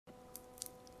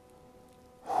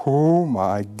Oh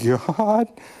my God.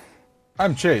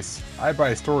 I'm Chase. I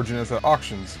buy storage units at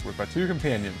auctions with my two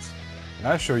companions, and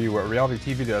I show you what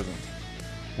reality TV doesn't.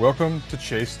 Welcome to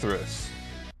Chase Thrifts.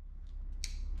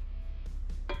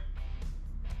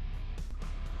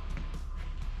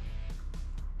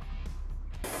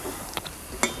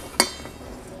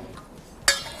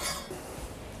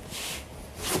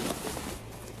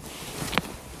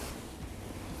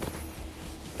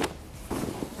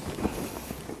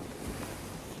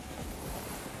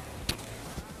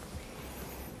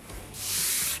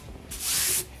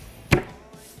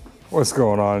 What's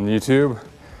going on YouTube?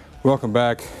 Welcome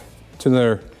back to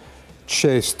another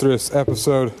Chase Thrifts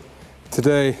episode.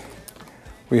 Today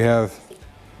we have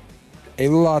a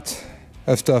lot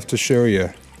of stuff to show you.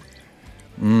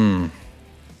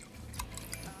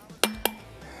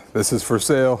 This is for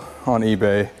sale on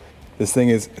eBay. This thing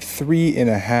is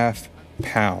 3.5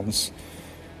 pounds.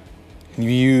 Can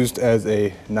be used as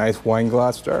a nice wine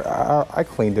glass. I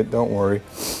cleaned it, don't worry.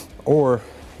 Or,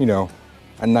 you know,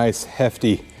 a nice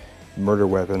hefty murder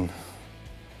weapon.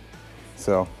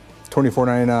 So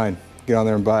 $24.99. Get on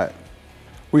there and buy it.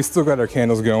 We still got our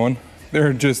candles going.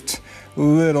 They're just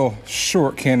little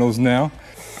short candles now.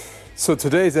 So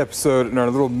today's episode in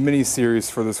our little mini series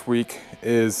for this week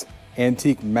is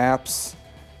antique maps,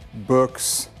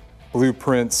 books,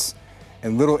 blueprints,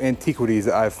 and little antiquities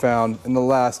that I've found in the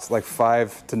last like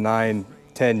 5 to 9,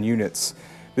 10 units.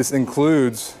 This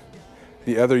includes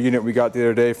the other unit we got the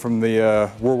other day from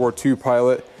the World War II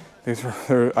pilot.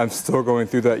 I'm still going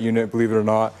through that unit, believe it or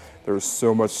not. There's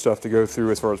so much stuff to go through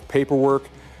as far as paperwork,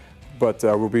 but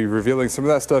we'll be revealing some of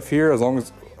that stuff here as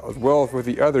well with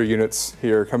the other units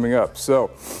here coming up.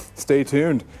 So stay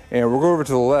tuned, and we'll go over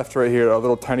to the left right here, a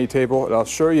little tiny table, and I'll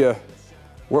show you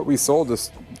what we sold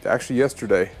this actually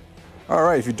yesterday. All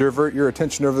right, if you divert your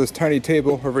attention over this tiny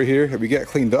table over here that we got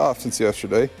cleaned off since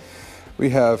yesterday, we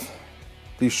have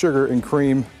the sugar and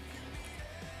cream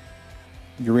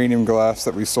uranium glass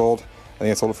that we sold. I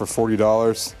think I sold it for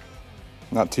 $40.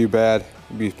 Not too bad.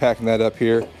 We'll be packing that up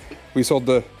here. We sold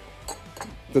the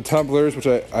tumblers, which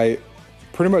I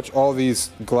pretty much all these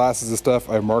glasses and stuff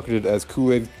I marketed as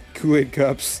Kool-Aid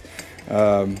cups.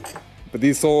 But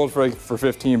these sold for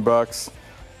 15 bucks.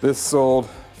 This sold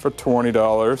for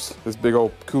 $20. This big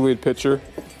old Kool-Aid pitcher.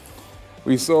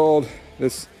 We sold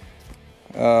this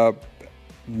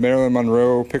Marilyn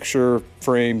Monroe picture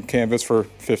frame canvas for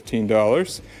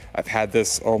 $15. I've had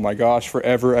this, oh my gosh,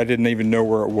 forever. I didn't even know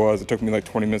where it was. It took me like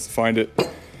 20 minutes to find it.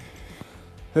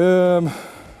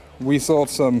 We sold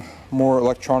some more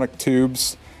electronic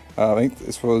tubes. I think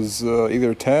this was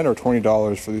either $10 or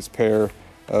 $20 for this pair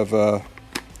of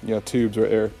tubes right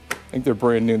there. I think they're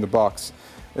brand new in the box.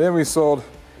 And then we sold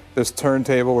this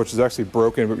turntable, which is actually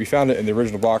broken, but we found it in the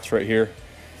original box right here.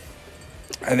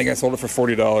 I think I sold it for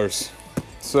 $40.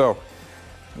 So,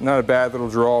 not a bad little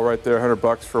draw right there, 100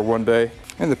 bucks for one day.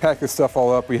 And to pack this stuff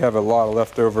all up, we have a lot of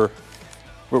leftover,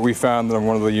 what we found on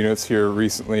one of the units here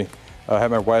recently. I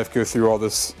had my wife go through all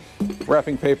this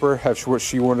wrapping paper, have what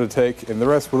she wanted to take, and the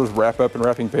rest we'll just wrap up in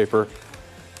wrapping paper.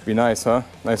 Be nice, huh?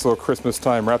 Nice little Christmas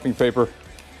time wrapping paper.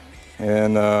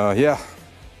 And yeah,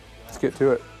 let's get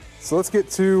to it. So let's get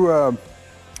to,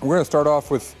 we're gonna start off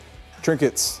with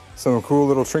trinkets, some cool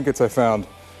little trinkets I found.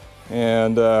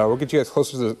 And we'll get you guys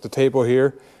closer to the table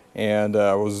here, and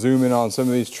we'll zoom in on some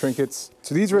of these trinkets.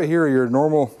 So these right here are your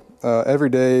normal,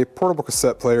 everyday portable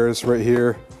cassette players right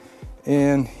here,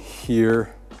 and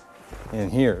here,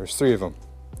 and here. There's 3 of them.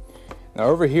 Now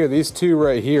over here, these 2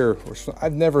 right here, which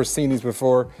I've never seen these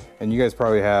before, and you guys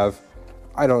probably have.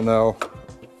 I don't know.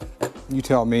 You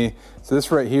tell me. So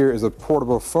this right here is a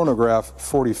portable phonograph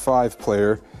 45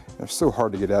 player. They're so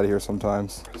hard to get out of here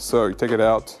sometimes. So you take it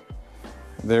out.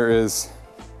 There is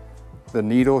the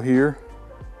needle here,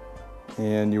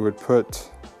 and you would put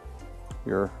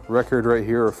your record right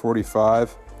here, or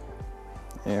 45.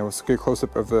 And let's get a close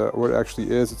up of what it actually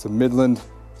is. It's a Midland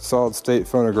solid state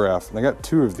phonograph. And I got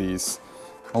 2 of these,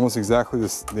 almost exactly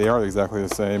this. They are exactly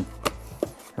the same.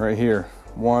 Right here,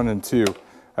 1 and 2.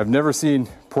 I've never seen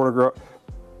portable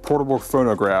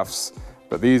phonographs,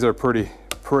 but these are pretty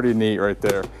neat right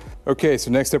there. Okay, so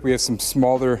next up we have some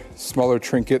smaller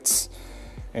trinkets.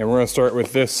 And we're gonna start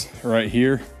with this right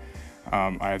here.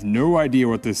 I have no idea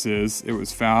what this is. It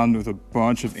was found with a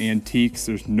bunch of antiques.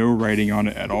 There's no writing on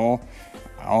it at all.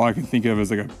 All I can think of is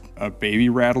like a baby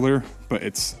rattler, but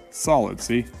it's solid,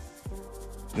 see?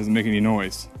 It doesn't make any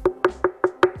noise.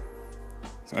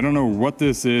 So I don't know what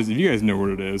this is. If you guys know what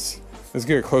it is, let's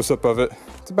get a close-up of it.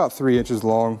 It's about 3 inches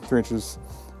long, 3 inches,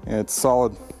 and it's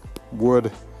solid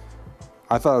wood.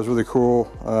 I thought it was really cool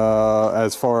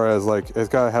as far as like, it's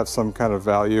gotta have some kind of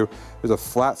value. There's a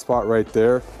flat spot right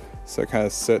there. So it kind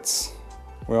of sits,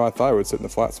 well, I thought it would sit in the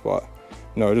flat spot.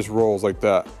 No, it just rolls like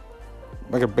that.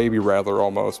 Like a baby rattler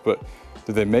almost, but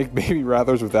did they make baby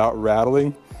rattlers without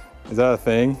rattling? Is that a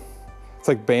thing? It's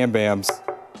like Bam Bam's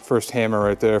first hammer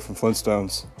right there from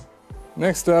Flintstones.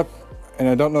 Next up, and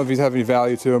I don't know if these have any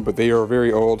value to them, but they are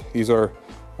very old. These are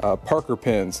Parker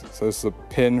pins. So this is a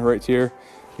pin right here.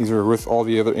 These are with all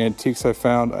the other antiques I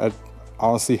found. I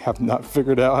honestly have not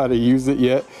figured out how to use it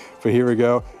yet, but here we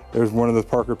go. There's one of the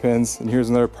Parker pins, and here's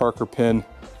another Parker pin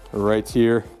right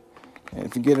here. And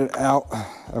if you get it out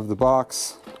of the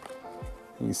box,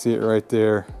 you can see it right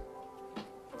there.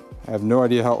 I have no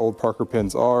idea how old Parker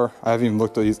pins are. I haven't even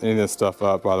looked at any of this stuff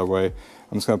up, by the way.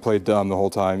 I'm just gonna play dumb the whole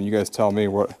time. You guys tell me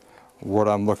what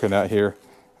I'm looking at here.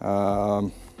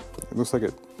 It looks like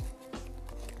it.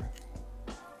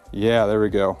 Yeah, there we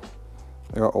go.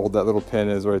 Look how old that little pen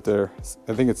is right there.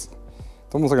 I think it's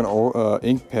almost like an old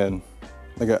ink pen,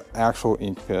 like an actual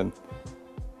ink pen.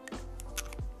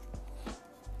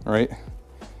 All right.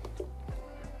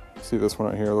 See this one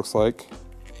right here looks like.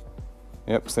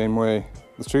 Yep, same way.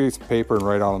 Let's show you some paper and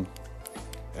write on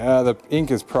them. The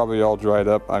ink is probably all dried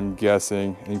up, I'm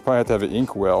guessing. And you probably have to have an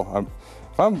ink well.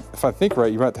 If I think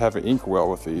right, you might have to have an ink well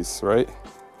with these, right?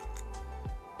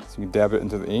 So you can dab it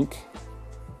into the ink.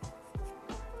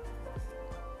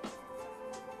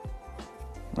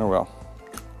 Oh well,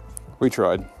 we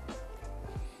tried.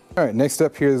 All right, next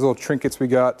up here, these little trinkets we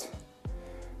got.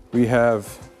 We have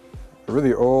a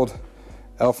really old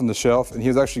elf on the shelf, and he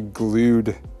was actually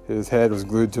glued, his head was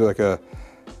glued to like a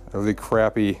really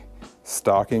crappy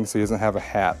stocking, so he doesn't have a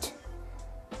hat.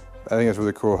 I think it's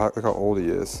really cool. Look how old he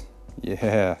is.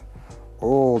 Yeah,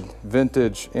 old,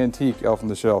 vintage, antique elf on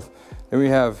the shelf. Then we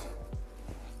have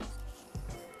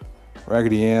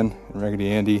Raggedy Ann and Raggedy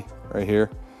Andy right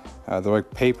here. They're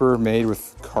like paper made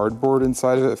with cardboard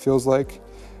inside of it, it feels like.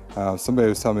 Somebody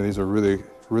was telling me these are really,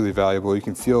 really valuable. You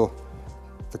can feel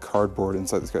the cardboard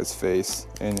inside this guy's face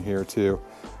and here too.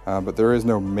 But there is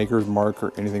no maker's mark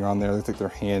or anything on there. They look like they're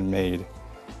handmade.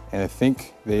 And I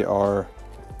think they are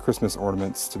Christmas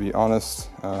ornaments, to be honest.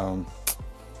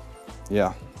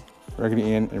 Yeah,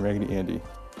 Raggedy Ann and Raggedy Andy.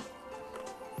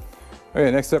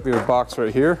 Okay, next up we have a box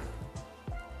right here.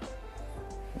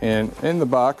 And in the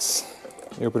box,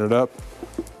 you open it up,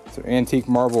 so antique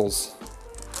marbles.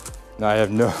 Now I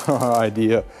have no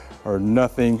idea or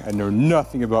nothing, I know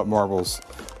nothing about marbles,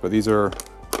 but these are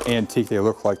antique, they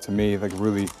look like to me, like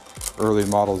really early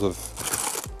models of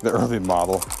the early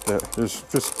model. There's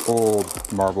just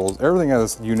old marbles. Everything in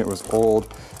this unit was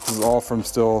old. This is all from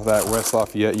still that West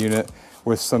Lafayette unit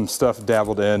with some stuff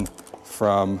dabbled in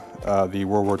from the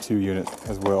World War II unit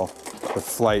as well, the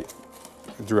flight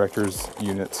director's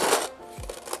unit.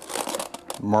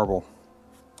 Marble.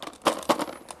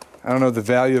 I don't know the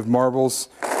value of marbles,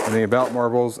 anything about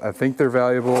marbles. I think they're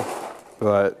valuable,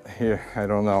 but here, I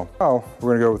don't know. Oh,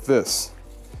 we're gonna go with this.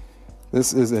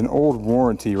 This is an old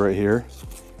warranty right here,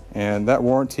 and that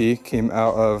warranty came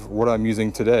out of what I'm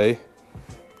using today,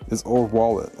 this old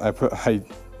wallet.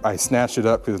 I snatched it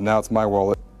up because now it's my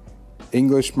wallet.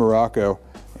 English Morocco,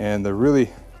 and the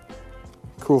really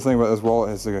cool thing about this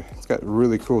wallet is it's got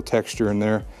really cool texture in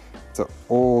there. It's an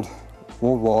old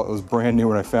wallet. It was brand new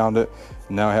when I found it.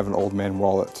 And now I have an old man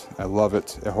wallet. I love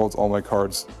it. It holds all my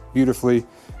cards beautifully.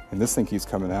 And this thing keeps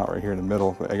coming out right here in the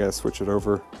middle, but I gotta switch it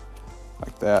over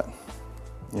like that.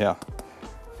 Yeah.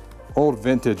 Old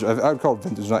vintage. I would call it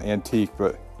vintage, not antique,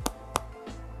 but it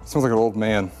smells like an old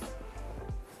man.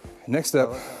 Next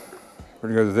up, we're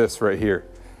gonna go to this right here.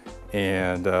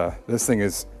 And this thing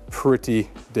is pretty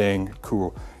dang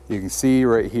cool. You can see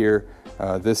right here,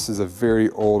 this is a very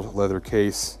old leather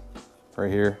case. Right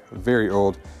here, very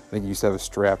old. I think you used to have a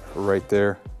strap right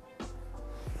there.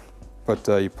 But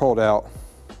you pull it out.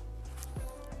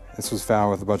 This was found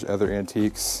with a bunch of other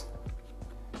antiques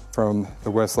from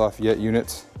the West Lafayette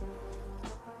unit.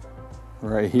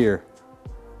 Right here.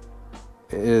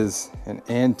 It is an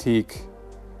antique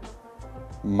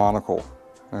monocle,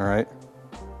 all right?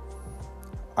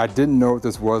 I didn't know what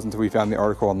this was until we found the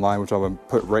article online, which I'm gonna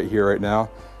put right here right now.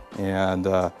 And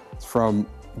it's from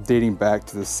dating back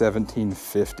to the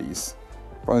 1750s.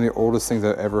 One of the oldest things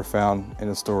I've ever found in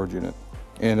a storage unit.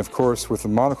 And of course, with the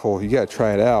monocle, you gotta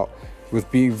try it out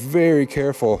with being very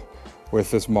careful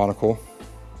with this monocle.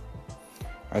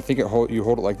 I think you hold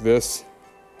it like this.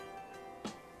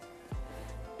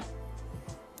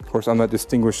 Of course, I'm not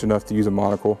distinguished enough to use a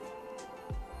monocle.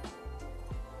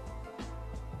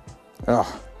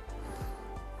 Ah.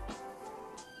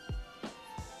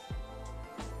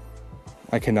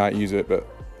 I cannot use it, but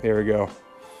There we go.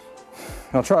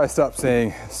 I'll try to stop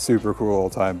saying super cool all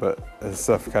the time, but this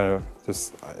stuff kind of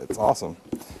just, it's awesome.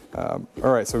 All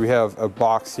right, so we have a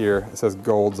box here. It says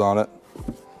Golds on it.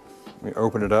 Let me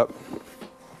open it up.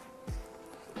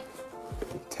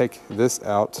 Take this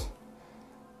out,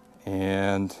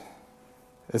 and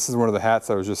this is one of the hats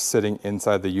that was just sitting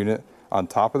inside the unit on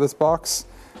top of this box.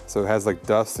 So it has like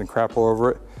dust and crap all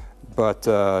over it. But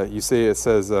you see it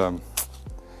says, it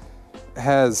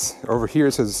has, over here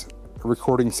it says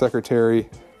Recording Secretary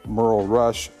Merle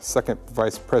Rush, Second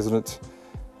Vice President,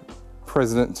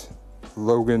 President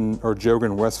Logan or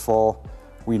Jogan Westfall.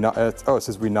 It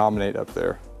says we nominate up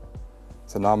there.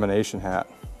 It's a nomination hat.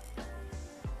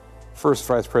 First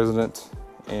Vice President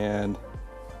and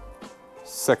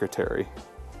Secretary.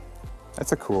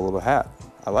 That's a cool little hat.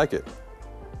 I like it.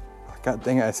 God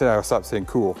dang it, I said I would stop saying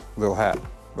cool. Little hat.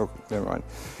 Oh, never mind.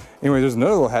 Anyway, there's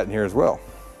another little hat in here as well.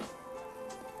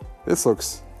 This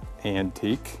looks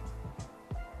antique.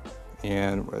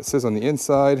 And what it says on the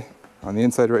inside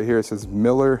right here, it says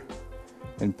Miller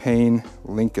and Payne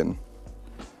Lincoln.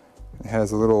 It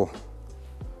has a little,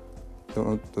 don't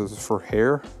know, those are for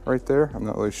hair right there. I'm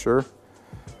not really sure.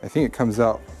 I think it comes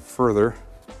out further.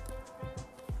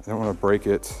 I don't want to break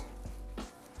it.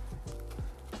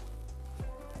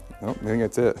 Nope, I think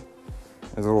that's it.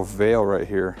 There's a little veil right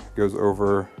here. It goes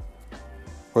over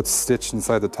what's stitched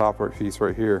inside the top piece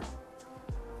right here.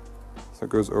 So it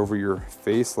goes over your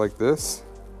face like this.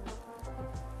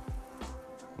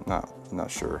 Not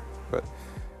sure, but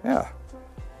yeah.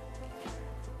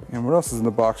 And what else is in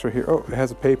the box right here? Oh, it has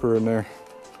a paper in there.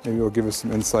 Maybe it'll give us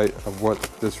some insight of what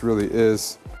this really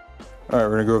is. All right,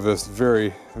 we're gonna go over this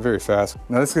very, very fast.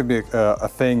 Now this is gonna be a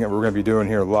thing that we're gonna be doing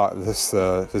here a lot, this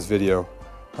video.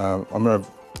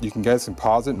 You guys can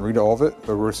pause it and read all of it,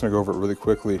 but we're just gonna go over it really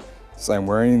quickly. So I'm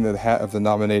wearing the hat of the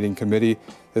nominating committee.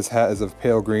 This hat is of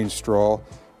pale green straw,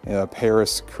 a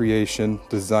Paris creation,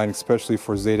 designed especially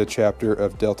for Zeta chapter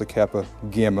of Delta Kappa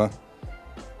Gamma.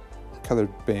 Colored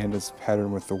band is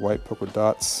patterned with the white polka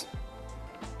dots,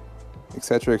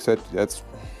 etc., etc. That's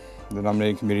the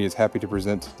nominating committee is happy to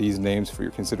present these names for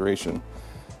your consideration.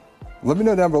 Let me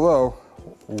know down below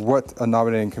what a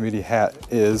nominating committee hat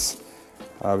is.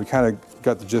 We kind of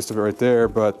got the gist of it right there,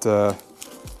 but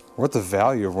what the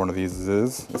value of one of these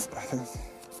is.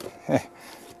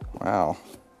 Wow,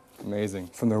 amazing.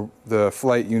 From the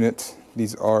flight unit,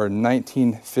 these are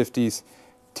 1950s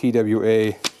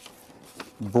TWA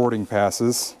boarding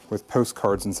passes with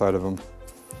postcards inside of them.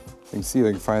 You can see if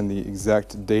I can find the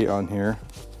exact date on here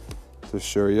to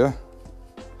show you.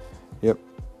 Yep,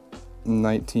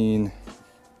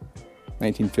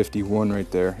 1951 right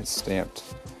there, it's stamped.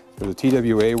 There's a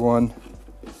TWA one,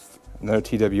 another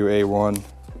TWA one,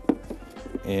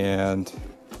 and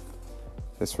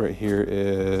this right here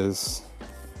is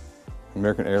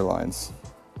American Airlines.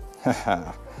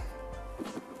 Haha.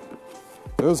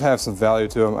 Those have some value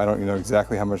to them. I don't know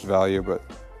exactly how much value, but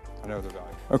I know the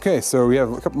value. Okay, so we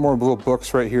have a couple more little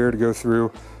books right here to go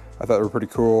through. I thought they were pretty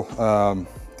cool. Damn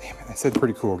it, I said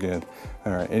pretty cool again.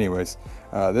 All right, anyways.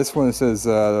 This one says,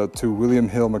 to William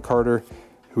Hill McCarter,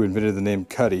 who invented the name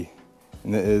Cuddy,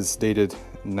 and it is dated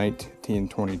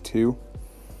 1922.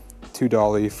 To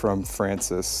Dolly from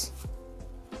Francis.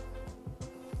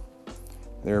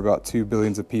 There are about 2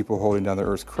 billion of people holding down the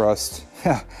Earth's crust.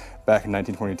 Back in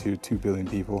 1922, 2 billion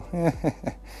people.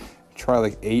 Try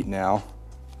like 8 now.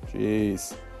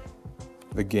 Jeez.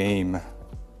 The Game.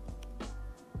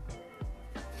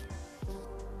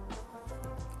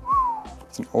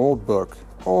 It's an old book.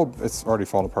 It's already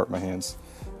falling apart in my hands.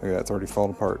 Look at that, it's already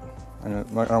falling apart. I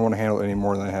don't want to handle it any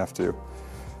more than I have to.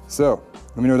 So,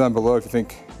 let me know down below if you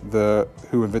think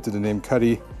who invented the name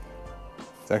Cuddy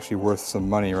is actually worth some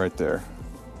money right there.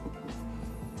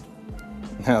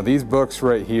 Now these books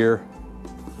right here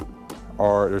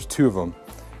there's 2 of them,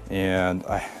 and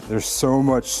there's so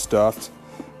much stuff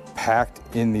packed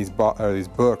in these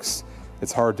books,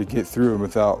 it's hard to get through them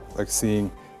without like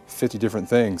seeing 50 different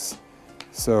things.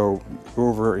 So go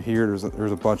over here,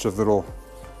 there's a bunch of little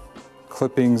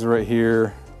clippings right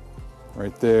here,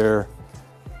 right there.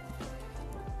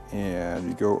 And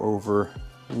you go over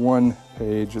one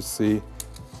page, let's see.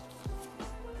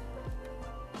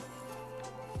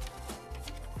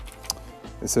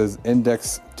 It says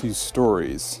index to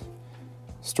stories.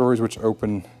 Stories which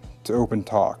open to open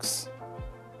talks.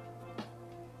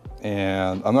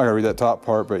 And I'm not gonna read that top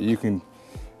part, but you can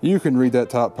read that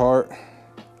top part.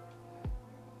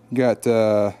 You got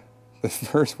the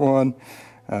first one,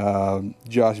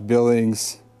 Josh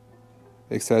Billings,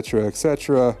 etc.,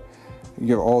 etc. You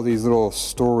get all these little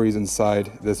stories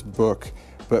inside this book,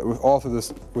 But with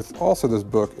also this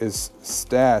book is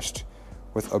stashed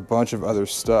with a bunch of other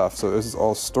stuff. So this is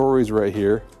all stories right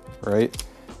here, right?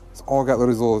 It's all got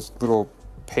little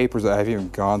papers that I haven't even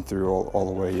gone through all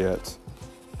the way yet.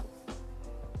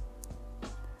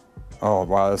 Oh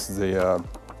wow, this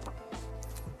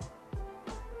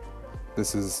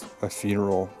is a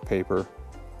funeral paper.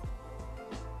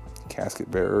 Casket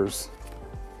bearers.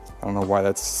 I don't know why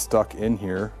that's stuck in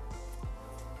here.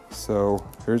 So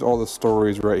here's all the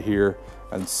stories right here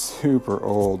on super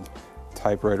old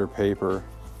typewriter paper.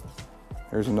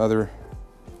 Here's another,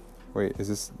 wait, is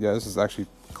this, yeah, this is actually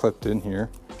clipped in here.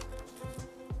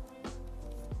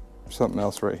 Something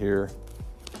else right here.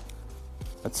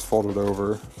 That's folded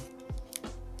over.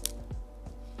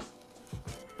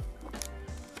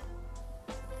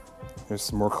 There's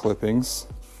some more clippings.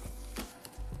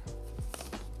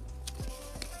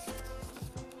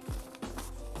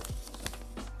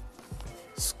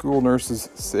 School nurses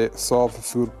solve the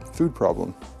food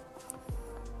problem.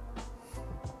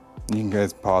 You can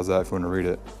guys pause that if you want to read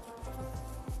it.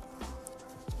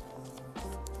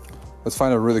 Let's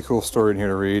find a really cool story in here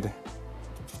to read.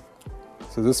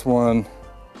 So this one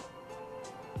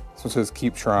says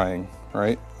keep trying,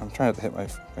 right? I'm trying to hit my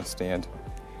stand.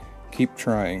 Keep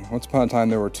trying. Once upon a time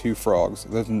there were two frogs.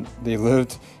 They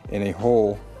lived in a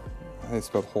hole. I think they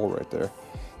spelled hole right there.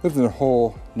 Lived in a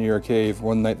hole near a cave.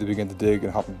 One night they began to dig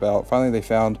and hop about. Finally they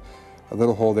found a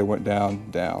little hole. They went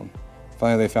down.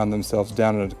 Finally they found themselves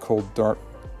down in a cold, dark,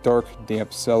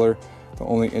 damp cellar. The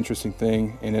only interesting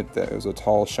thing in it that was a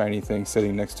tall, shiny thing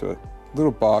sitting next to a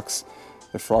little box.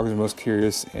 The frogs were most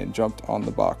curious and jumped on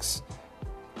the box.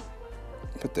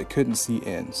 But they couldn't see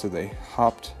in, so they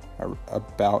hopped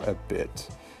about a bit.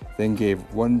 Then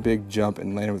gave one big jump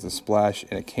and landed with a splash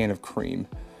in a can of cream.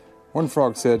 One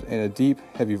frog said in a deep,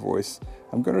 heavy voice,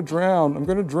 "I'm gonna drown, I'm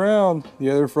gonna drown." The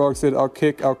other frog said, "I'll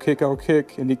kick, I'll kick, I'll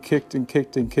kick." And he kicked and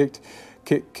kicked and kicked.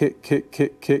 Kick, kick, kick,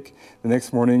 kick, kick. The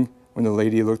next morning, when the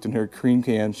lady looked in her cream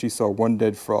can, she saw one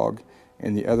dead frog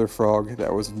and the other frog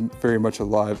that was very much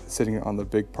alive sitting on the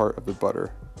big part of the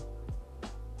butter.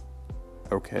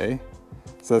 Okay,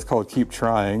 so that's called keep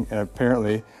trying, and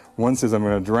apparently one says I'm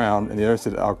gonna drown and the other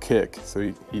said I'll kick,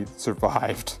 so he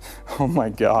survived. Oh my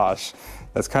gosh,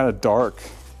 that's kind of dark.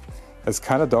 That's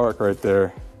kind of dark right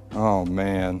there. Oh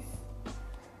man.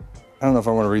 I don't know if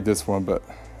I want to read this one, but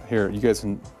here, you guys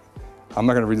can, I'm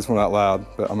not gonna read this one out loud,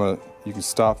 but you can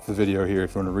stop the video here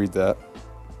if you want to read that.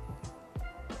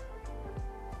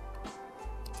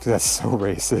 Because that's so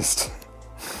racist.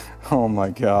 Oh my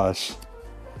gosh.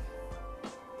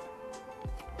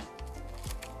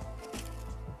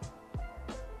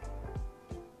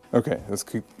 Okay, let's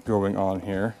keep going on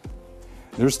here.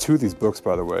 There's two of these books,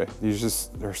 by the way.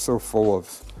 They're so full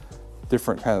of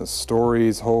different kind of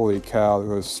stories. Holy cow,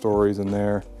 there's stories in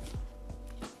there.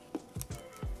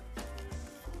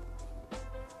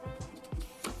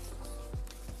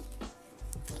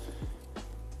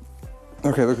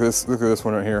 Okay, look at this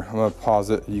one right here. I'm gonna pause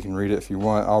it. You can read it if you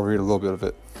want. I'll read a little bit of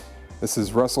it. This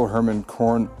is Russell Herman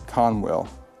Conwell,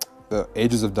 The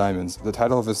Ages of Diamonds. The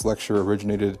title of this lecture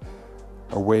originated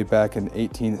way back in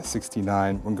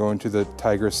 1869 when going to the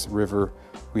Tigris River.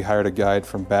 We hired a guide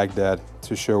from Baghdad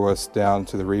to show us down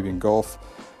to the Arabian Gulf.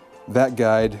 That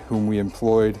guide, whom we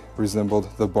employed, resembled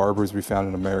the barbers we found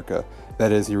in America.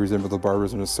 That is, he resembled the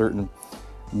barbers in a certain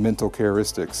mental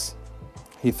characteristics.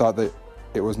 He thought that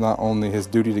it was not only his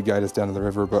duty to guide us down to the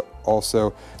river, but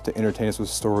also to entertain us with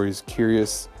stories,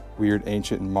 curious, weird,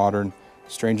 ancient, and modern,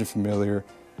 strange and familiar.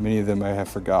 Many of them I have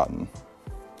forgotten,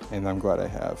 and I'm glad I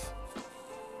have.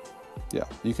 Yeah,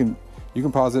 you can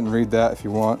pause it and read that if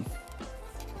you want.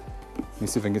 Let me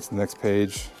see if I can get to the next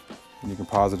page, and you can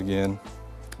pause it again.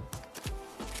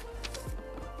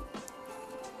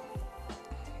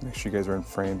 Make sure you guys are in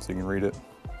frame so you can read it.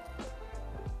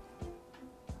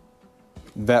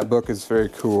 That book is very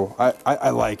cool.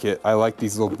 I like it. I like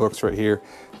these little books right here.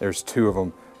 There's two of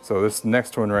them. So this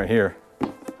next one right here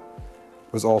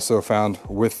was also found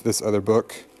with this other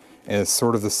book, and it's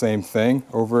sort of the same thing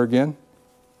over again.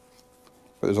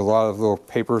 But there's a lot of little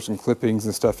papers and clippings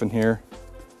and stuff in here.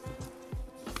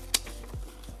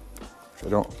 Which I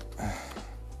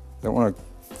don't want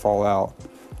to fall out.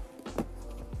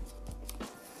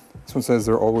 This one says,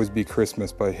 "There'll Always Be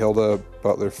Christmas" by Hilda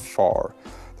Butler Farr.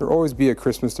 There'll always be a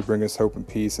Christmas to bring us hope and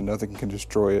peace, and nothing can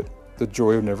destroy it. The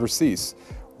joy will never cease.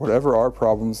 Whatever our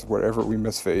problems, whatever we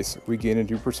must face, we gain a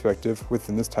new perspective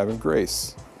within this time of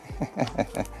grace.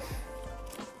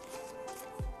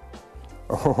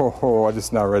 Oh, I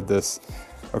just now read this.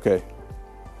 Okay,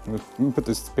 let me put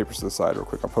these papers to the side real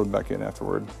quick. I'll put them back in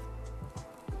afterward.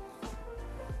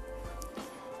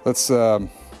 Let's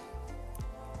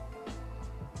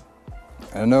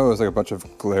I know there's like a bunch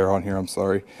of glare on here, I'm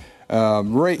sorry.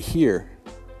 Right here,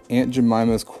 Aunt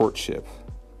Jemima's Courtship,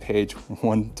 page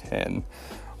 110.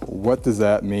 What does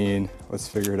that mean? Let's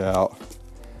figure it out.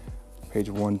 Page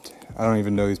 110. I don't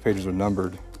even know these pages are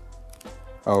numbered.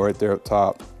 Oh, right there up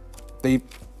top. They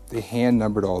hand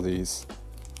numbered all these.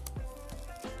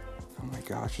 Oh my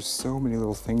gosh, there's so many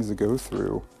little things to go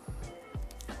through.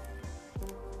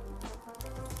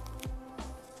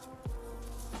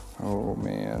 Oh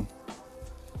man.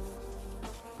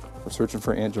 We're searching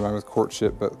for Aunt Jemima's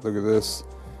Courtship, but look at this.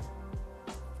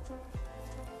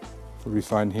 What do we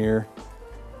find here?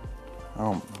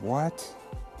 Oh, what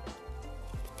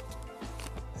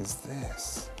is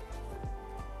this?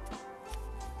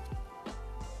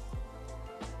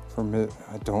 From it,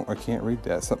 I can't read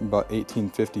that. Something about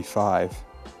 1855.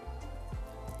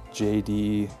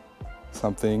 JD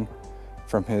something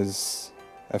from his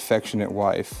affectionate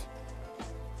wife.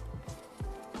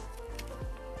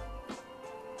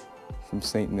 From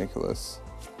St. Nicholas.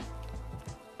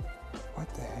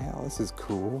 What the hell? This is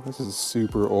cool. This is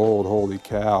super old. Holy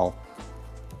cow.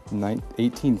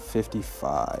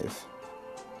 1855.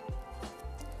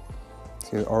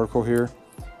 See the article here?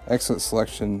 Excellent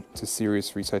selection to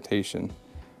serious recitation.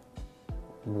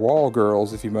 Wall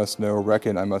girls, if you must know,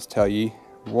 reckon I must tell ye.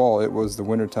 Wall, it was the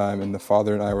wintertime and the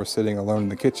father and I were sitting alone in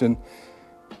the kitchen.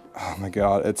 Oh my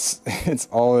god, it's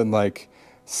all in like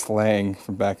slang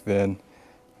from back then.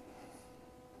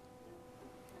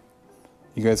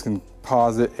 You guys can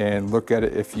pause it and look at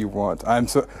it if you want.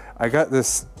 I got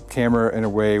this camera in a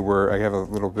way where I have a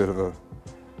little bit of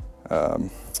a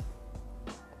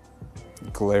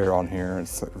glare on here.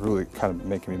 It's really kind of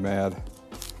making me mad.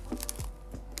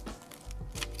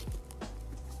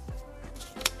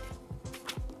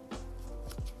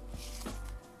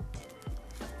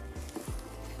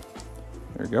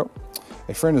 There we go.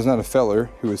 A friend is not a feller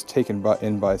who is taken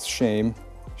in by sham.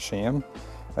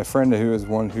 A friend is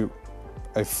one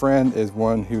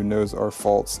who knows our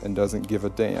faults and doesn't give a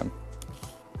damn.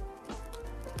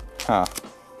 Huh.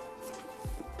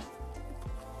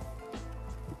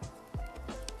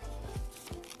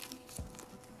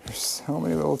 There's so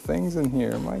many little things in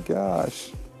here, my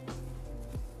gosh.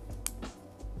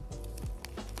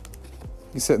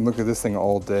 You sit and look at this thing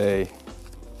all day.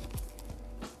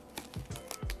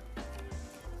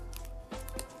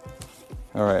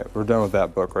 All right, we're done with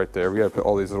that book right there. We gotta put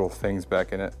all these little things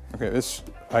back in it. Okay,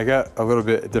 I got a little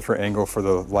bit different angle for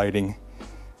the lighting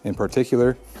in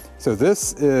particular. So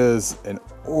this is an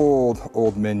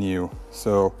old menu.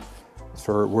 So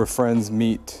for where friends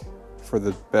meet for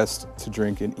the best to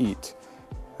drink and eat.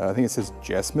 I think it says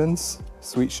Jessam's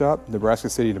Sweet Shop, Nebraska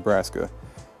City, Nebraska.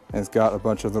 And it's got a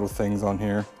bunch of little things on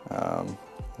here. A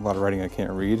lot of writing I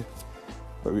can't read,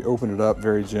 but we open it up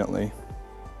very gently.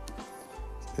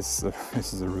 This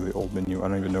is a really old menu. I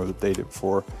don't even know the date it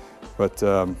for, but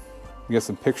we got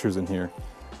some pictures in here.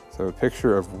 So a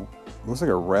picture of, looks like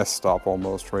a rest stop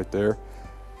almost right there.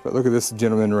 But look at this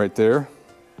gentleman right there.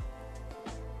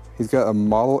 He's got a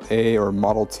Model A or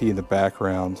Model T in the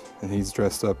background, and he's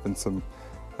dressed up in some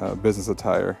business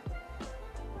attire.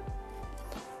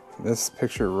 This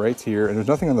picture right here, and there's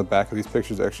nothing on the back of these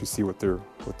pictures to actually see what they're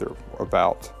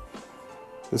about.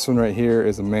 This one right here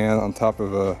is a man on top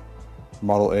of a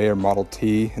Model A or Model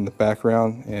T in the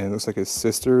background, and it looks like his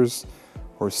sisters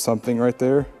or something right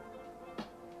there.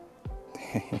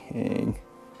 Dang.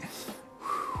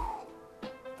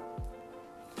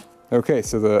 Okay,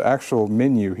 so the actual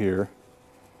menu here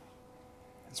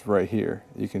is right here.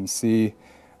 You can see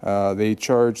they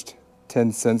charged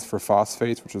 10 cents for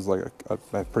phosphates, which is like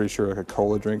I'm pretty sure like a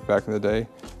cola drink back in the day,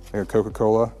 like a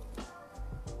Coca-Cola.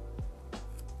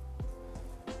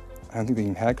 I don't think they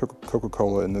even had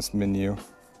Coca-Cola in this menu.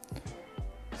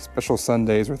 Special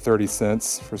Sundays were 30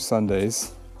 cents for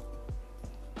Sundays.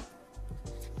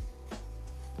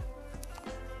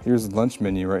 Here's the lunch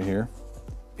menu right here.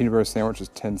 Peanut butter sandwich is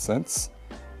 10 cents.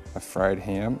 A fried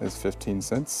ham is 15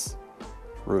 cents.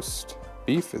 Roast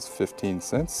beef is 15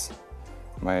 cents.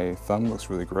 My thumb looks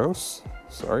really gross,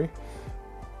 sorry.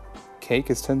 Cake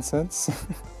is 10 cents.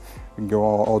 We can go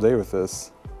all day with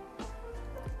this.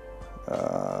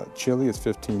 Chili is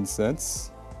 15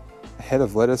 cents. A head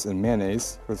of lettuce and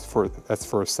mayonnaise, that's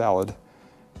for a salad,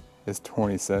 is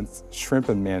 20 cents. Shrimp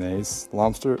and mayonnaise,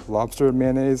 lobster and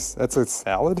mayonnaise, that's a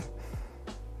salad.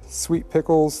 Sweet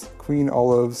pickles, queen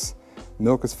olives,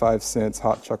 milk is 5 cents,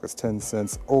 hot chocolate's 10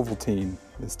 cents, Ovaltine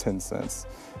is 10 cents.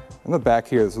 On the back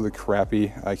here, it's really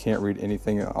crappy. I can't read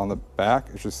anything on the back.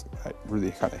 It's just, I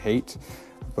really kind of hate,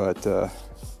 but it's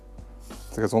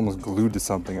like I was almost glued to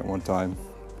something at one time.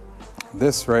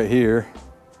 This right here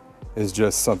is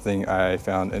just something I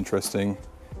found interesting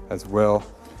as well.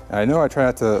 And I know I try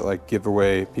not to like give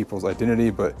away people's identity,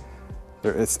 but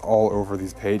it's all over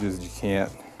these pages. You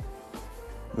can't.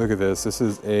 Look at this. This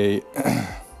is a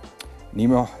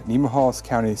Nemaha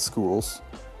County Schools.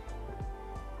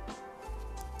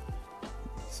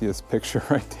 See this picture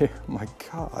right there? Oh my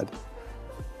God.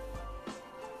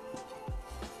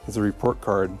 It's a report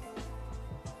card.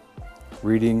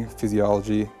 Reading,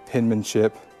 physiology,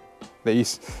 penmanship. They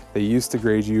used to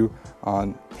grade you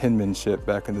on penmanship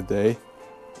back in the day,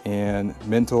 and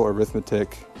mental,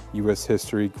 arithmetic, U.S.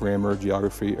 history, grammar,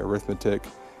 geography, arithmetic,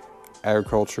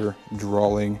 agriculture,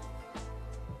 drawing.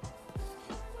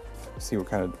 Let's see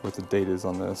what the date is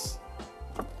on this.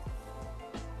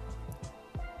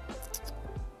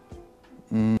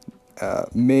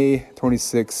 May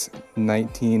 26,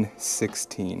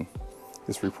 1916.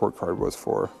 This report card was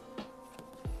for.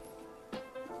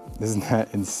 Isn't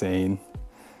that insane?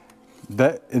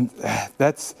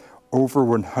 That's over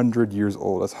 100 years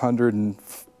old. That's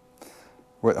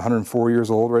 104 years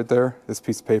old right there, this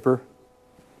piece of paper.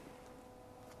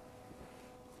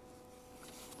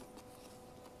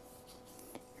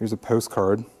 Here's a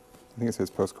postcard. I think it says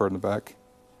postcard in the back.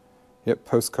 Yep,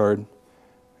 postcard.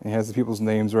 And it has the people's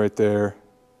names right there.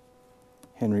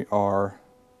 Henry R.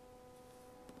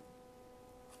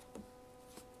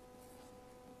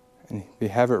 And they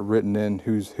have it written in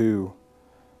who's who.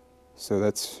 So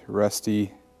that's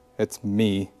Rusty. It's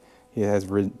me. He has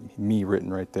me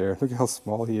written right there. Look at how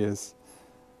small he is.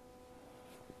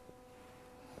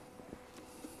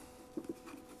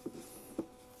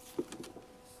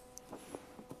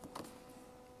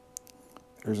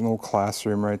 There's an old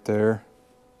classroom right there.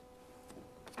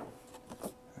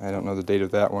 I don't know the date of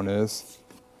that one is.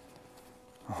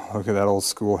 Oh, look at that old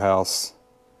schoolhouse.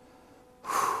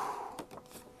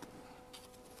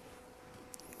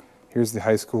 Here's the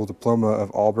high school diploma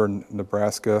of Auburn,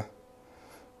 Nebraska.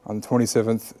 On the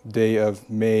 27th day of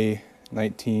May, I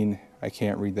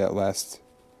can't read that last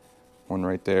one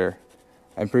right there.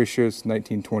 I'm pretty sure it's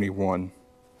 1921.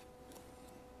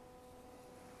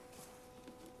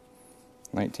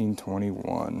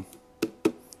 1921.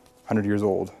 100 years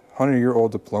old.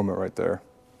 100-year-old diploma right there.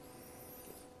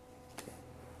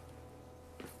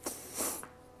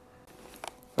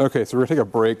 Okay, so we're gonna take a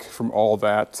break from all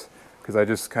that because I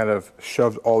just kind of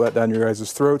shoved all that down your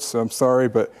guys' throats, so I'm sorry,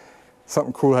 but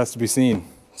something cool has to be seen.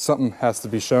 Something has to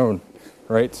be shown,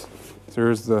 right? So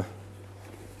there's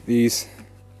these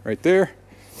right there.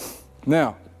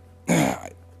 Now,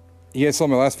 you guys saw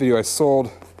my last video,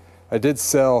 I did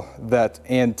sell that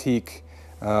antique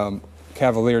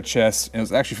Cavalier chest, and it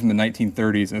was actually from the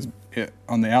 1930s.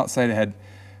 On the outside it had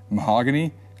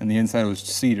mahogany, and the inside was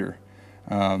cedar.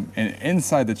 And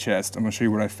inside the chest, I'm gonna show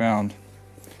you what I found.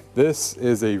 This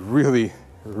is a really,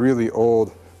 really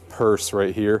old purse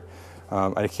right here.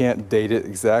 I can't date it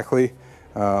exactly,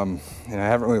 and I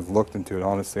haven't really looked into it,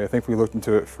 honestly. I think we looked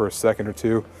into it for a second or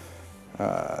two.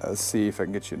 Let's see if I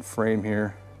can get you in frame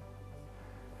here.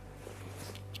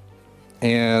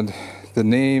 And the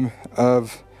name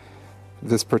of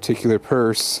this particular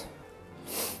purse,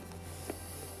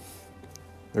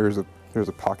 there's a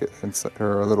pocket inside,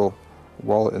 or a little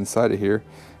wallet inside of here,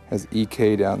 has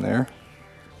EK down there.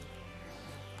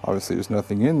 Obviously there's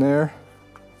nothing in there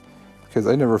because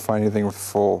I never find anything with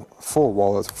full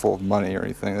wallets full of money or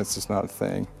anything. That's just not a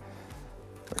thing.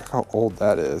 Look how old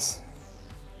that is.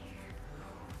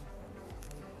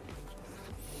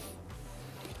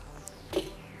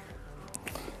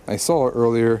 I saw it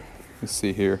earlier. Let's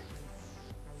see here.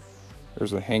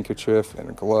 There's a handkerchief and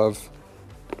a glove.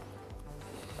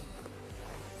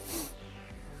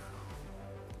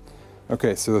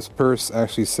 Okay, so this purse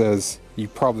actually says, you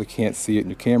probably can't see it in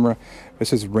your camera, but it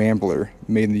says Rambler,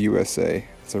 made in the USA.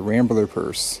 It's a Rambler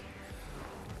purse.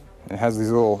 And it has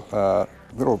these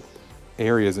little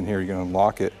areas in here. You're gonna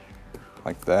unlock it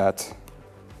like that.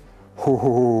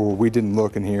 Oh, we didn't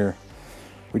look in here.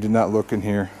 We did not look in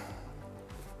here.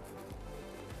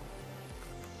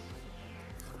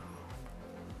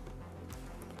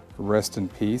 Rest in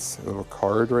peace, a little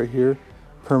card right here.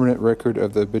 Permanent record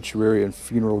of the obituary and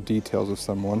funeral details of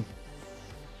someone.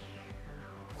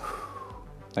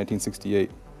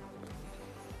 1968.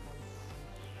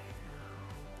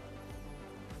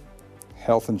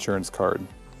 Health insurance card.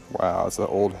 Wow, it's a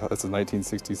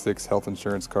 1966 health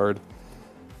insurance card.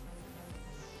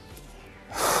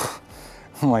 Oh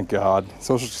my God,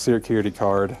 Social Security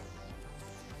card.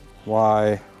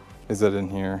 Why is that in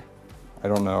here? I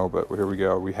don't know, but here we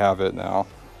go. We have it now.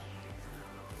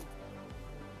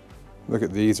 Look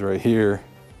at these right here.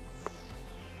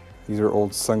 These are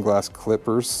old sunglass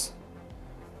clippers.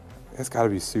 It's got to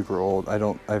be super old.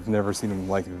 I've never seen them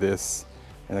like this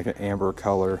in like an amber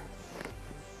color.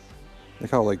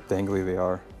 Look how like dangly they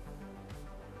are.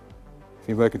 If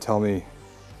anybody could tell me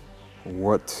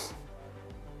what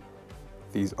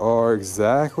these are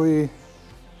exactly,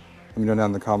 let me know down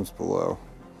in the comments below.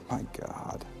 My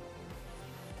God.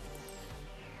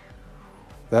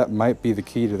 That might be the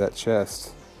key to that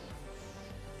chest.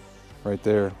 Right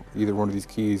there, either one of these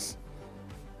keys.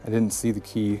 I didn't see the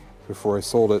key before I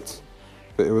sold it,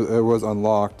 but it was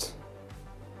unlocked.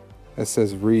 It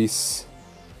says Reese.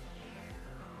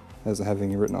 It doesn't have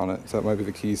anything written on it, so that might be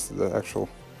the keys to the actual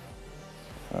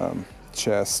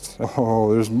chest.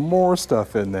 Oh, there's more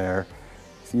stuff in there.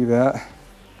 See that?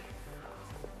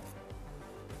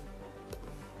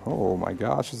 Oh my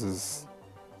gosh, is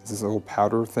this a little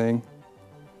powder thing?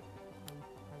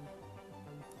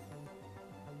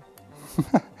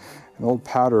 An old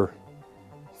powder,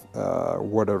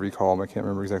 whatever you call them. I can't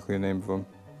remember exactly the name of them.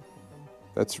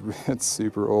 It's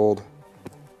super old.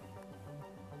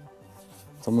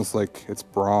 It's almost like it's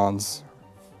bronze.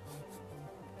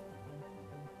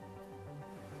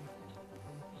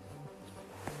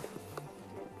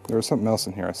 There was something else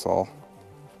in here I saw.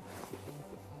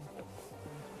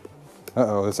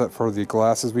 Uh-oh, is that for the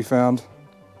glasses we found?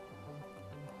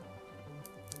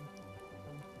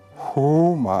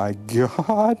 Oh my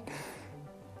God.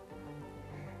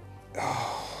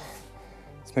 Oh,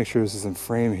 let's make sure this is in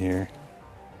frame here.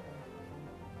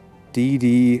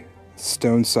 D.D.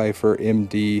 Stonecipher,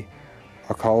 M.D.,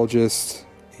 oncologist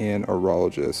and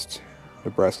urologist,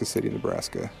 Nebraska City,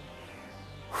 Nebraska.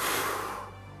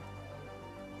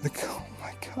 Look, oh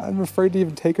my God, I'm afraid to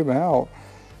even take them out.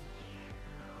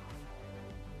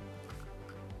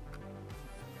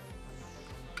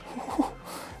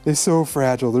 They're so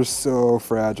fragile, they're so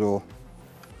fragile.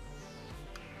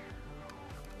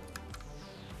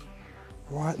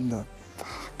 What in the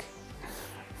fuck?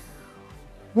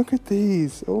 Look at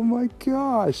these, oh my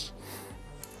gosh.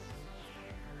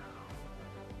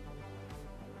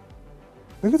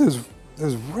 Look at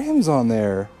those rims on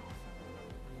there.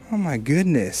 Oh my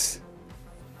goodness.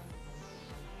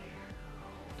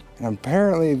 And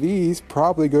apparently these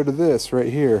probably go to this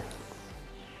right here.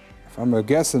 If I'm a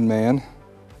guessing man.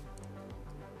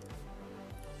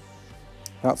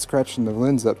 Not scratching the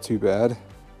lens up too bad.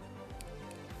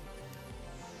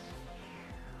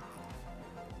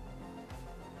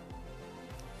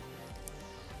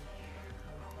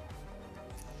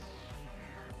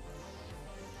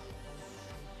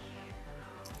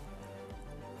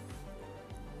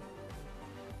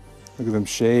 Look at them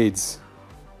shades.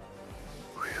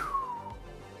 Whew.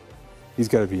 These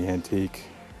gotta be antique.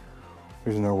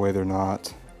 There's no way they're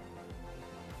not.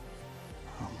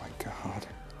 Oh my God.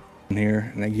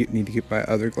 Here, and I need to get my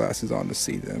other glasses on to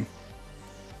see them.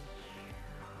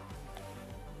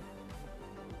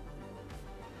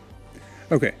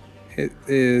 Okay, it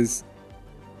is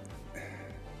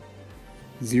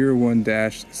 01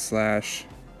 dash slash,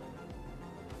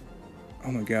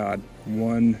 oh my God,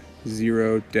 10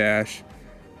 dash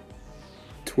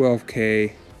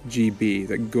 12K GB,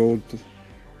 that gold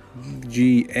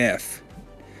GF,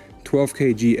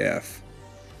 12K GF.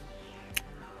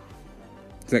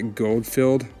 Is that gold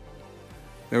filled?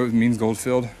 That what it means, gold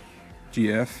filled?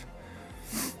 GF?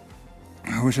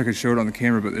 I wish I could show it on the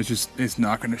camera, but it's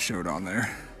not gonna show it on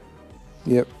there.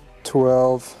 Yep,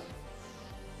 12.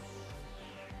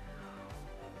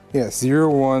 Yeah,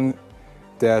 01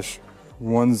 dash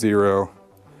 10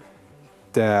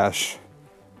 dash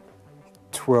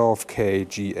 12K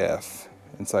GF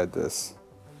inside this.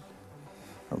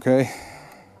 Okay.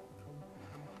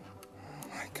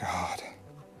 Oh my God.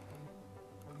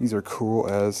 These are cool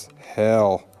as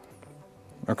hell.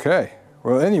 Okay,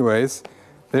 well anyways,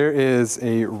 there is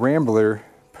a Rambler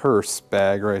purse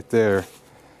bag right there.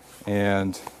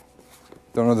 And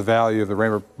don't know the value of the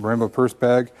Rambler purse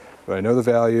bag, but I know the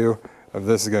value of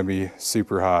this is gonna be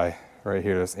super high. Right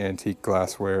here, this antique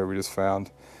glassware we just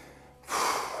found.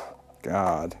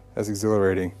 God, that's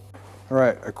exhilarating. All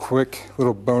right, a quick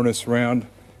little bonus round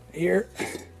here.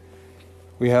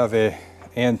 We have a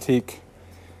antique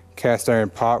cast iron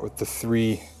pot with the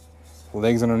 3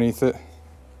 legs underneath it.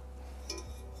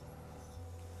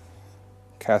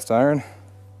 Cast iron.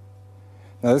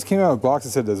 Now this came out of a box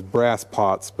that said there's brass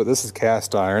pots, but this is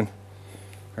cast iron.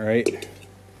 All right.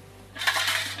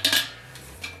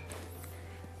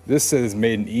 This says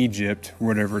made in Egypt,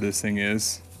 whatever this thing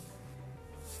is.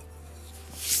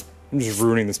 I'm just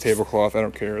ruining this tablecloth, I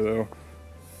don't care though.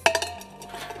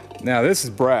 Now this is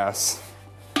brass,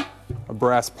 a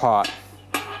brass pot.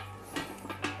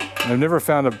 I've never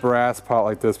found a brass pot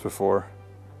like this before.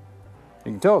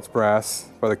 You can tell it's brass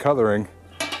by the coloring.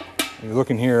 If you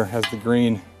look in here, it has the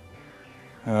green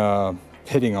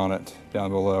pitting on it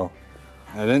down below.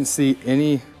 I didn't see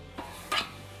any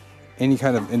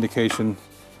kind of indication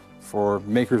for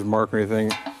maker's mark or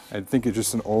anything. I think it's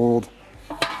just an old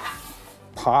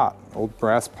pot, old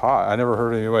brass pot. I never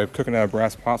heard anybody cooking out of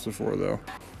brass pots before though.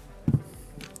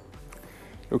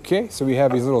 Okay, so we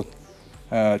have these little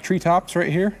treetops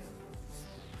right here.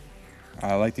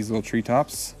 I like these little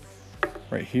treetops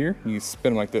right here. You can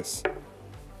spin them like this.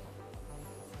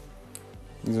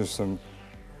 These are some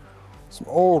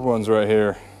old ones right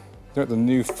here. They're the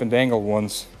new fandangled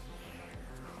ones.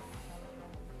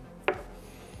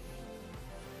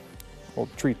 Old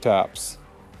treetops.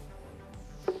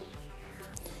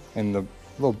 And the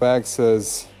little bag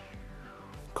says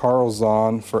Carl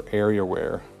Zahn for area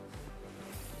wear.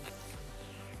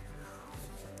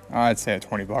 I'd say at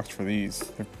 20 bucks for these.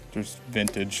 They're just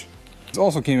vintage. This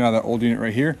also came out of that old unit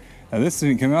right here. Now this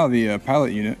didn't come out of the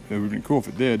pilot unit. It would have been cool if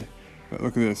it did. But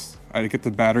look at this. I had to get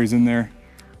the batteries in there.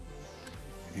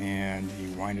 And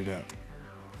you wind it up.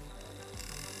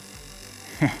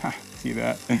 See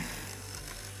that?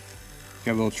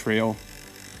 Got a little trail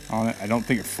on it. I don't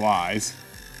think it flies.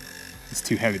 It's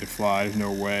too heavy to fly. There's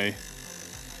no way.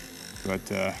 But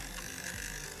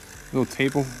little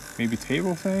table, maybe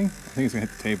table thing? I think it's gonna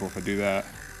hit the table if I do that.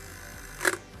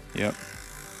 Yep.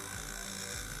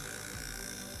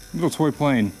 Little toy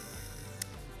plane.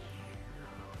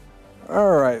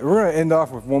 All right, we're gonna end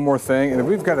off with one more thing, and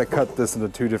we've got to cut this into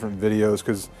 2 different videos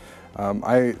because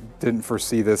I didn't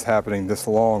foresee this happening this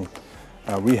long.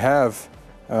 We have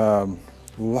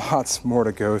lots more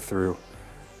to go through,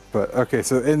 but okay.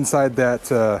 So inside that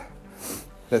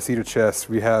that cedar chest,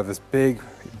 we have this big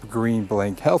green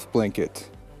health blanket.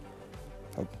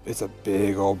 It's a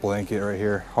big old blanket right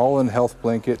here. Holland Health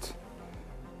Blanket,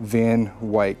 Van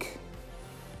Wyck.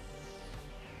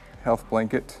 Health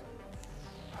blanket.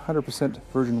 100%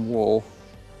 virgin wool,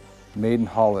 made in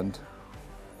Holland.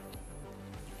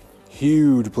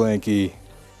 Huge blankie.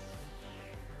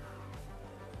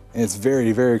 And it's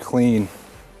very, very clean.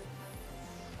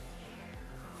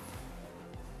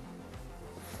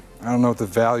 I don't know what the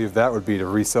value of that would be to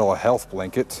resell a health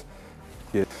blanket.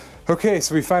 Yeah. Okay,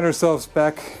 so we find ourselves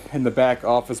back in the back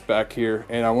office back here,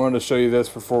 and I wanted to show you this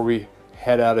before we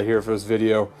head out of here for this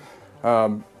video.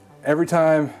 Every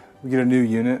time we get a new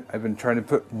unit, I've been trying to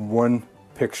put one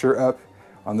picture up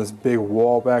on this big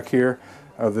wall back here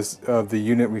of the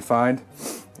unit we find,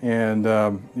 and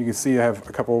you can see I have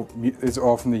a couple. It's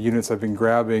all from the units I've been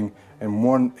grabbing,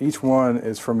 and each one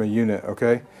is from a unit.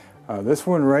 Okay, this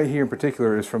one right here in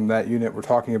particular is from that unit we're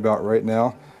talking about right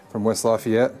now, from West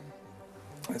Lafayette.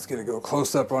 Let's get a go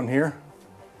close up on here,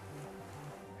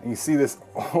 and you see this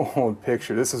old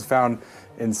picture. This is found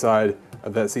inside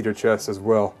of that cedar chest as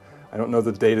well. I don't know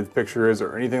the date of the picture is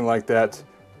or anything like that,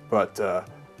 but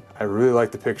I really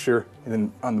like the picture. And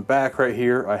then on the back right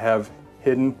here, I have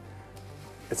hidden,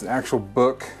 it's an actual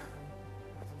book.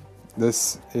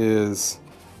 This is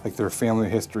like their family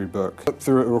history book. Flip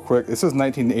through it real quick. It says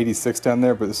 1986 down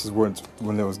there, but this is when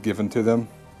it was given to them.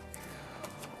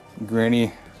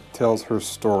 Granny tells her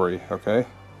story, okay?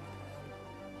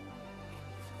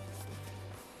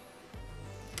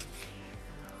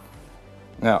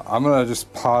 Now, I'm gonna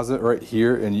just pause it right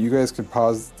here, and you guys can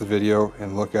pause the video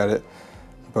and look at it.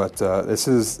 But this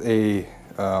is I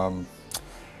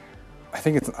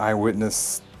think it's an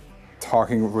eyewitness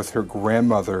talking with her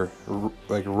grandmother,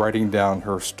 like writing down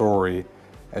her story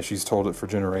as she's told it for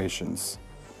generations,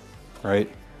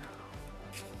 right?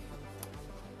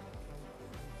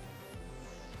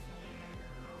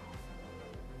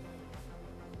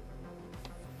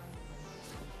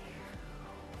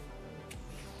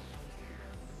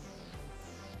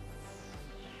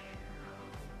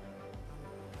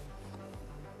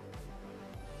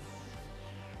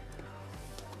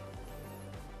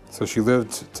 So she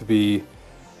lived to be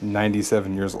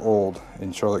 97 years old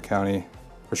in Charlotte County,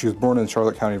 or she was born in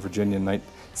Charlotte County, Virginia in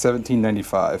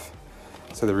 1795.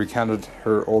 So they recounted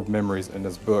her old memories in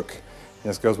this book,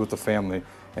 and this goes with the family.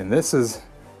 And this is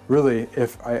really,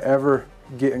 if I ever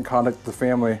get in contact with the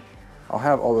family, I'll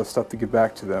have all this stuff to give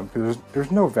back to them, because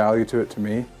there's no value to it to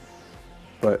me,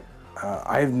 but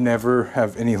I never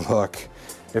have any luck.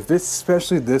 If this,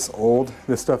 especially this old,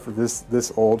 this stuff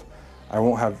this old, I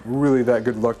won't have really that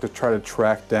good luck to try to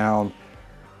track down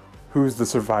who's the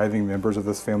surviving members of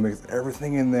this family, because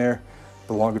everything in there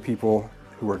belonged to people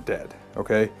who are dead,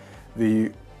 okay?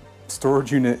 The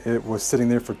storage unit, it was sitting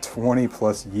there for 20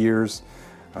 plus years.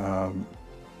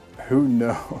 Who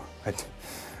knows?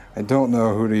 I don't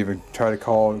know who to even try to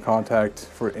call and contact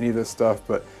for any of this stuff,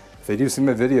 but if they do see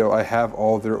my video, I have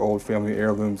all their old family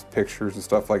heirlooms, pictures and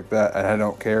stuff like that, and I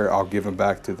don't care, I'll give them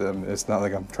back to them. It's not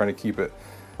like I'm trying to keep it.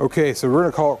 Okay, so we're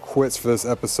gonna call it quits for this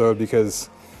episode because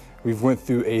we've went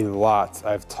through a lot.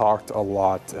 I've talked a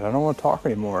lot and I don't want to talk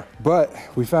anymore. But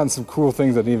we found some cool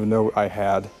things I didn't even know I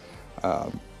had. A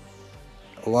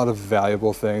lot of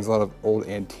valuable things, a lot of old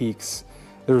antiques.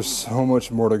 There's so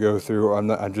much more to go through.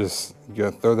 I'm just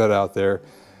gonna throw that out there.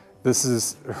 This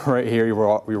is right here,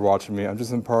 you're watching me. I'm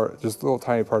just in just a little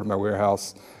tiny part of my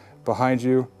warehouse. Behind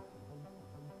you,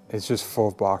 it's just full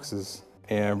of boxes.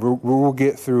 And we'll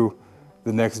get through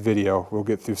the next video. We'll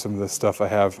get through some of the stuff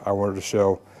I wanted to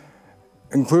show,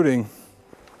 including,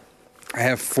 I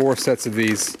have 4 sets of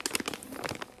these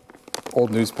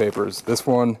old newspapers. This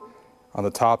one on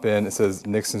the top end, it says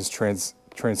Nixon's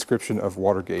transcription of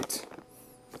Watergate,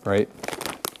 right?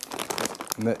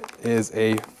 And that is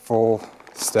a full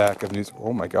stack of news.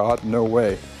 Oh my God, no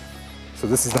way. So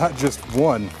this is not just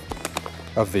one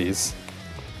of these.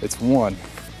 It's 1,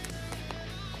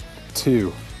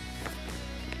 2,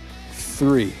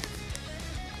 3,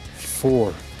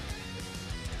 4,